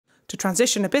To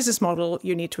transition a business model,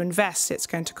 you need to invest. It's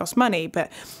going to cost money. But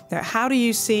how do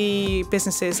you see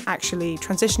businesses actually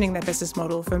transitioning their business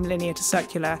model from linear to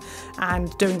circular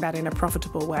and doing that in a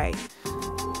profitable way?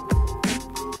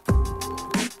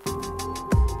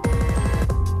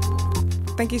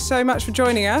 Thank you so much for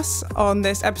joining us on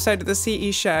this episode of the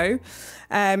CE Show.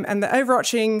 And the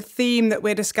overarching theme that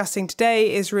we're discussing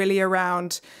today is really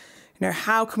around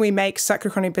how can we make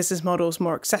circular economy business models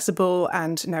more accessible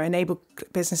and enable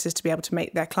businesses to be able to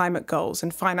make their climate goals?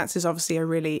 And finance is obviously a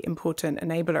really important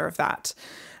enabler of that.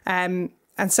 And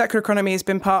circular economy has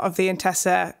been part of the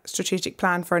Intesa strategic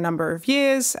plan for a number of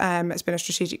years. It's been a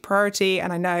strategic priority.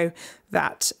 And I know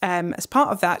that as part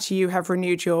of that, you have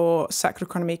renewed your circular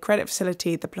economy credit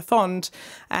facility, the plafond,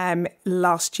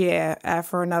 last year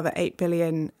for another 8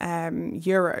 billion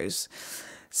euros.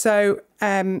 So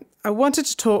I wanted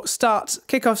to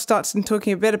kick off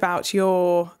talking a bit about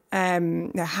your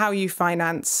how you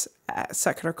finance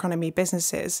circular economy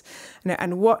businesses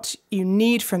and what you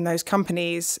need from those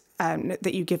companies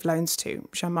that you give loans to.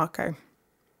 Gianmarco.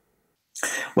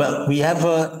 Well, we have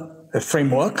a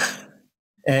framework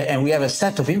and we have a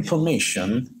set of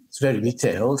information, it's very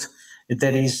detailed,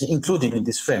 that is included in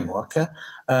this framework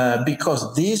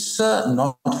because this,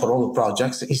 not for all the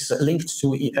projects, is linked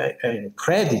to a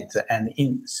credit and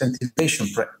incentivization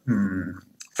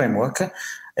framework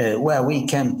where we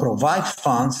can provide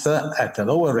funds at a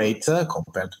lower rate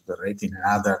compared to the rate in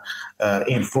other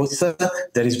inputs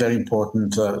that is very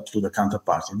important to the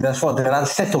counterparty. Therefore, there are a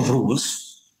set of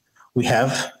rules we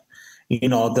have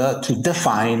in order to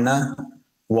define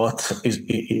what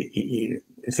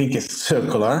I think is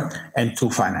circular and to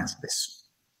finance this.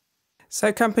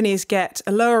 So companies get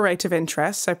a lower rate of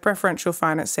interest, so preferential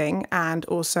financing, and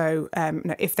also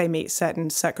if they meet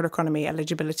certain circular economy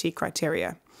eligibility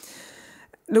criteria.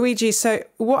 Luigi, so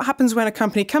what happens when a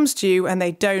company comes to you and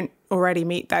they don't already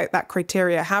meet that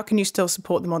criteria? How can you still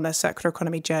support them on their circular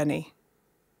economy journey?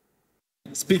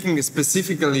 Speaking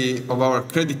specifically of our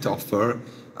credit offer,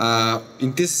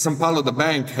 Intesa Sanpaolo, the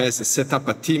bank, has set up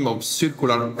a team of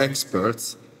circular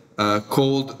experts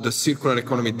called the Circular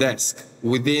Economy Desk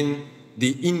within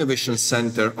the Innovation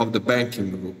Center of the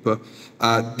banking group.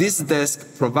 This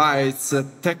desk provides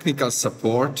technical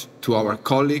support to our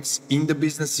colleagues in the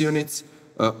business units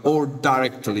or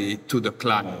directly to the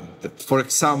client. For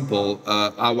example,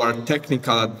 our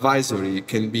technical advisory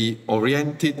can be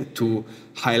oriented to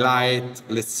highlight,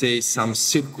 let's say, some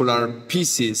circular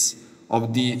pieces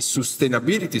of the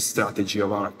sustainability strategy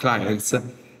of our clients,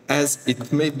 as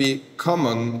it may be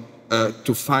common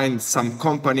to find some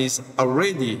companies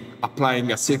already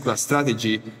applying a circular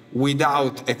strategy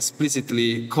without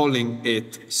explicitly calling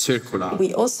it circular.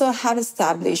 We also have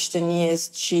established an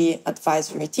ESG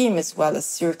advisory team as well as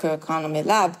Circular Economy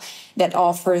Lab that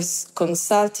offers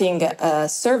consulting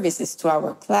services to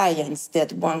our clients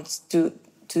that want to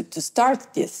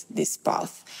start this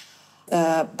path.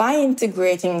 By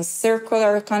integrating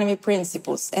circular economy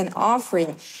principles and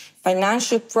offering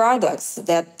financial products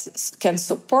that can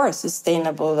support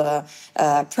sustainable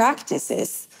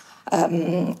practices,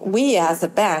 we as a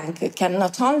bank can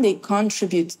not only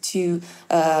contribute to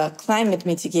climate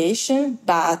mitigation,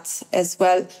 but as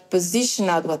well position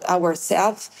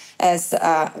ourselves as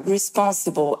a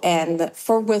responsible and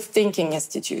forward-thinking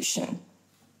institution.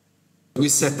 We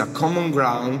set a common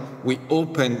ground, we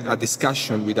open a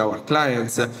discussion with our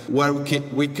clients where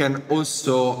we can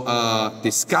also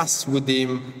discuss with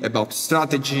them about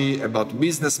strategy, about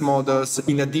business models,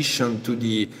 in addition to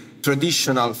the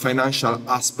traditional financial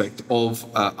aspect of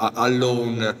a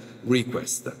loan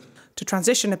request. To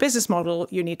transition a business model,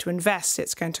 you need to invest.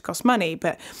 It's going to cost money.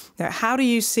 But how do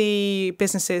you see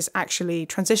businesses actually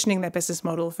transitioning their business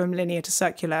model from linear to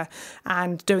circular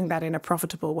and doing that in a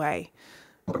profitable way?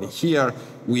 Here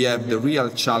we have the real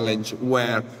challenge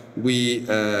where we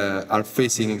are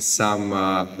facing some,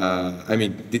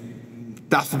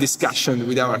 tough discussion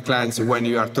with our clients when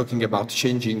you are talking about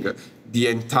changing the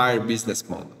entire business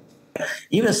model.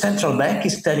 Even central bank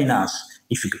is telling us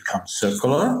if you become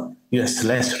circular, it's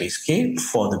less risky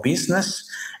for the business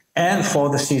and for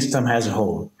the system as a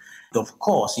whole. Of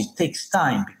course, it takes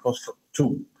time because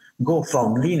to go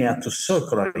from linear to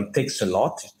circular, it takes a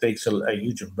lot. It takes a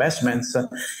huge investment.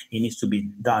 It needs to be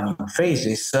done in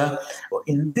phases.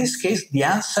 In this case, the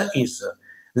answer is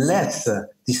let's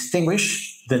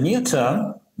distinguish the near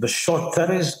term. The short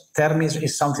term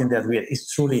is something that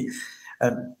is truly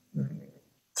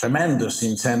tremendous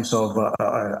in terms of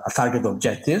target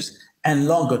objectives, and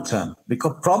longer term,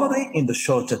 because probably in the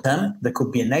shorter term, there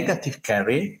could be a negative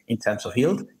carry in terms of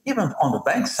yield, even on the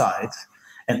bank side,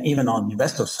 and even on the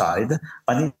investor side.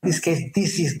 But in this case,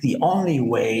 this is the only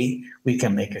way we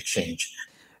can make a change.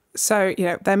 So,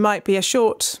 there might be a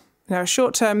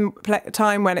short-term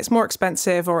time when it's more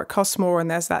expensive or it costs more and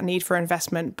there's that need for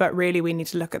investment, but really we need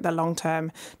to look at the long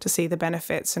term to see the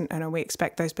benefits, and we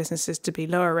expect those businesses to be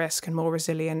lower risk and more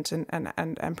resilient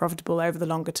and profitable over the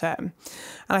longer term.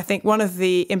 And I think one of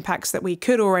the impacts that we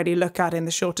could already look at in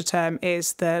the shorter term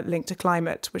is the link to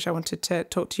climate, which I wanted to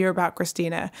talk to you about,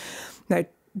 Christina.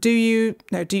 Do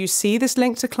you see this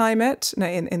link to climate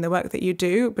in the work that you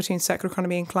do between circular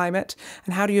economy and climate,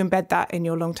 and how do you embed that in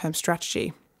your long-term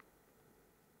strategy?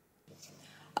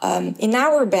 In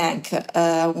our bank,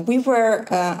 we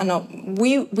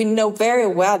know very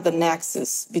well the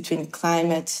nexus between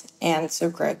climate and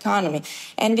circular economy.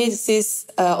 And this is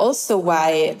also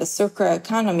why the circular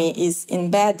economy is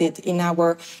embedded in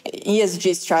our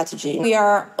ESG strategy. We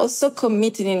are also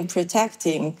committed in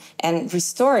protecting and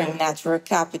restoring natural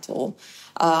capital.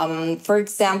 For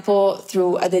example,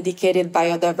 through a dedicated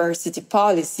biodiversity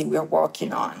policy we're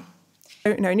working on.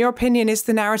 In your opinion, is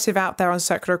the narrative out there on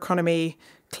circular economy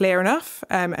clear enough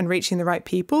and reaching the right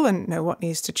people, and what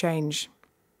needs to change?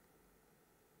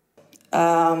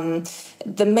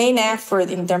 The main effort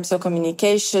in terms of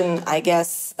communication, I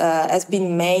guess, has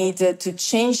been made to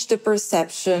change the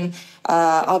perception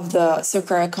of the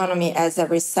circular economy as a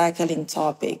recycling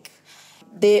topic.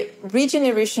 The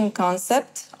regeneration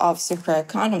concept of circular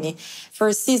economy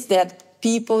foresees that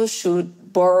people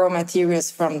should borrow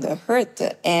materials from the earth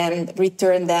and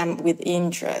return them with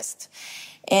interest.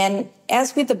 And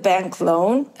as with the bank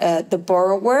loan, the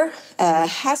borrower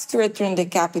has to return the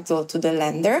capital to the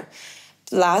lender,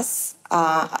 plus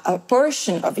a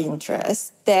portion of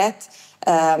interest that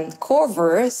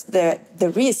covers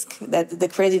the risk that the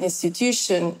credit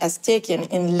institution has taken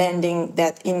in lending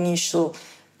that initial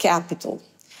capital.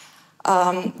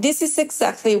 This is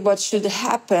exactly what should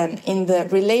happen in the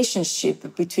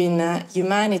relationship between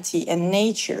humanity and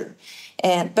nature.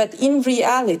 But in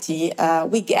reality,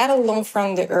 we get a loan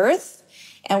from the earth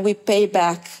and we pay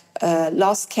back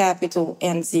lost capital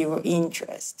and zero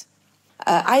interest.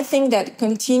 I think that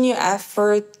continued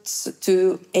efforts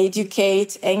to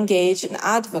educate, engage, and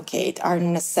advocate are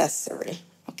necessary,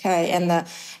 and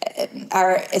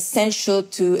are essential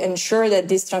to ensure that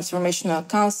this transformational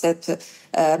concept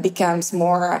becomes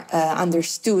more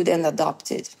understood and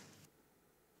adopted.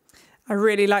 I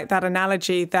really like that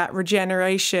analogy that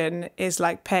regeneration is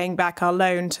like paying back our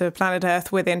loan to planet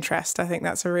Earth with interest. I think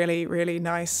that's a really, really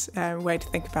nice way to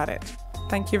think about it.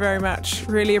 Thank you very much.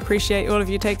 Really appreciate all of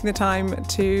you taking the time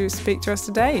to speak to us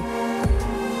today.